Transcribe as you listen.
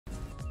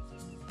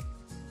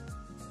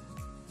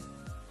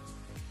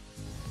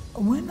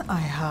When I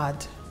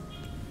had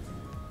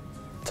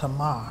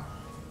Tamar,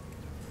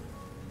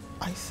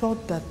 I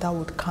thought that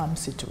would calm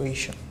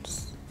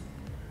situations,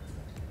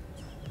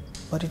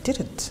 but it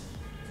didn't.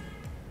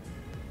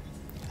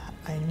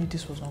 I knew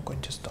this was not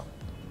going to stop.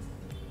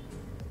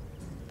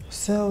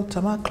 So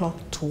Tamar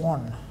clocked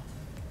 1.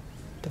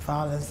 The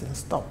violence didn't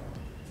stop.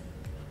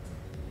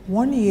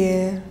 1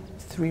 year,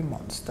 3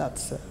 months.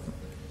 That's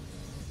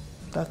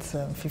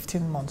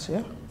 15 months,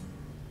 yeah?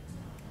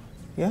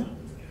 Yeah?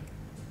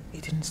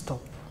 It didn't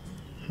stop.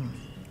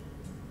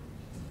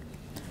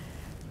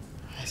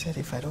 I said,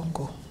 if I don't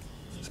go,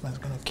 this man's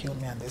going to kill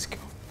me and this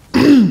girl.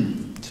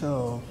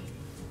 So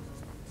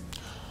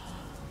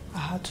I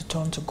had to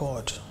turn to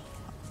God.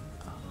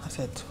 I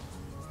said,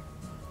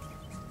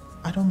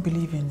 I don't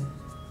believe in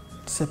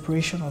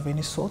separation of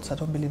any sort. I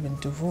don't believe in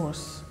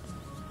divorce.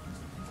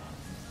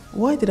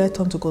 Why did I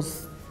turn to God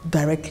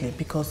directly?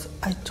 Because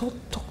I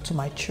talked to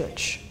my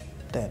church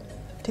then.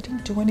 They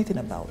didn't do anything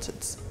about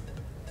it.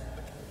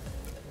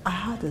 I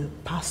had a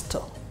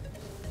pastor.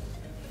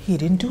 He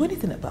didn't do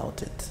anything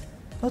about it.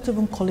 Not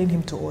even calling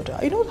him to order.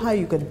 You know how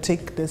you can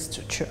take this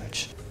to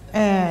church?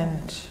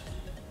 And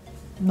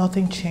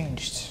nothing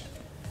changed.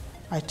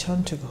 I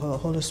turned to the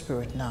Holy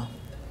Spirit now.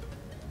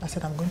 I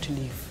said, I'm going to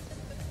leave.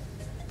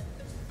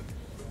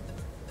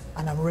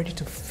 And I'm ready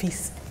to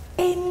face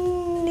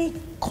any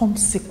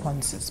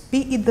consequences,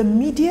 be it the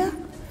media,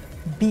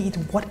 be it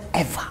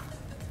whatever.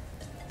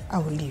 I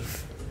will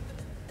leave.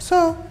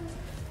 So,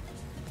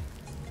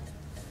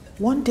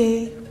 one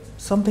day,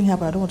 something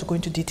happened. I don't want to go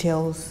into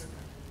details.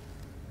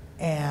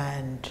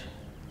 And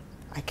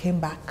I came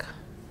back.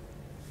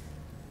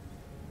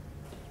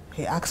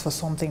 He asked for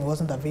something, it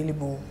wasn't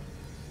available.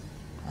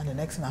 And the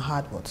next thing I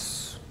heard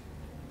was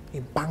a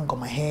bang on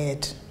my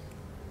head,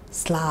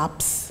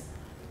 slaps.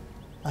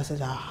 I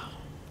said,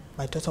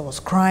 my daughter was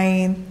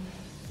crying.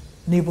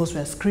 Neighbors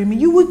were screaming,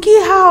 you will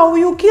kill her,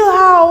 you will kill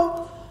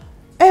her.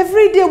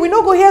 Every day we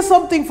not go hear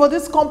something for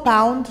this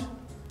compound.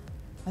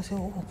 I said,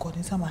 oh God,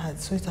 inside my head.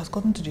 So it has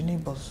gotten to the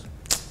neighbors.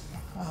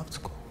 I have to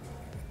go.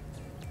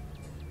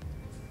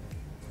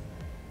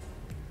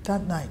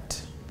 That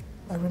night,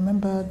 I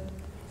remembered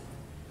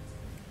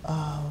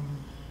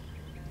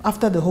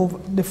after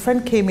the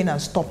friend came in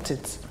and stopped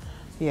it.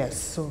 Yes,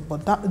 so,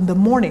 but that in the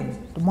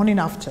morning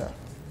after,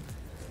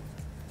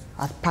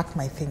 I'd packed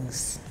my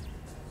things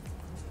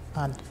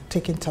and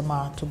taken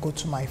Tamar to go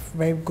to my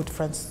very good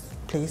friend's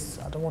place.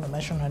 I don't want to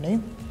mention her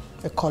name,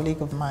 a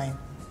colleague of mine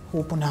who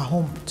opened her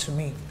home to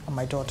me and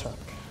my daughter.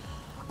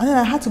 And then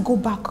I had to go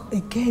back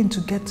again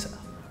to get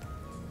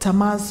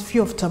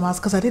few of Tamar's,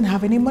 because I didn't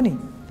have any money.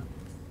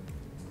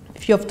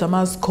 Few of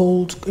Tamar's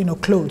cold,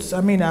 clothes.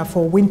 I mean,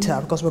 for winter,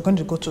 because we're going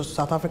to go to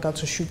South Africa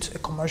to shoot a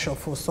commercial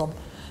for some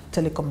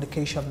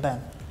telecommunication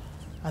then.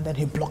 And then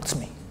he blocked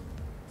me.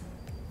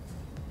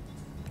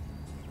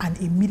 And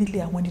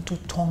immediately I went into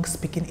tongue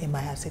speaking in my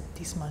head. I said,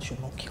 this man should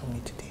not kill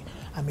me today.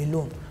 I'm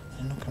alone.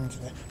 I'm not coming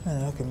today. No,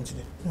 I'm not coming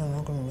today. No, I'm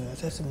not coming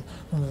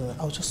today.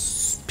 I was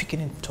just speaking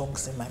in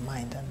tongues in my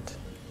mind. And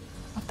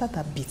after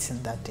that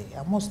beating that day, I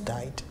almost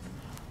died.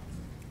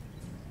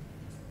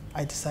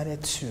 I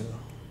decided to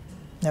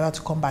never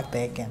to come back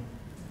there again.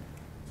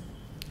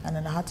 And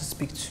then I had to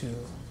speak to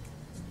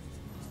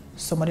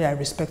somebody I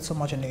respect so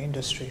much in the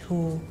industry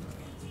who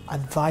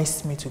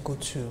advised me to go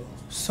to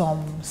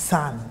some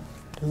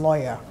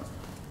lawyer,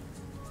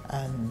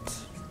 and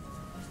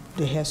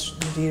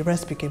the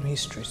rest became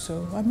history.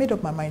 So I made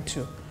up my mind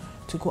to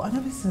go, and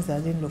ever since I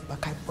didn't look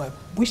back. I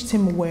wished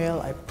him well,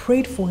 I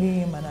prayed for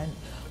him,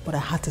 but I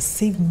had to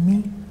save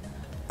me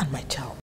and my child.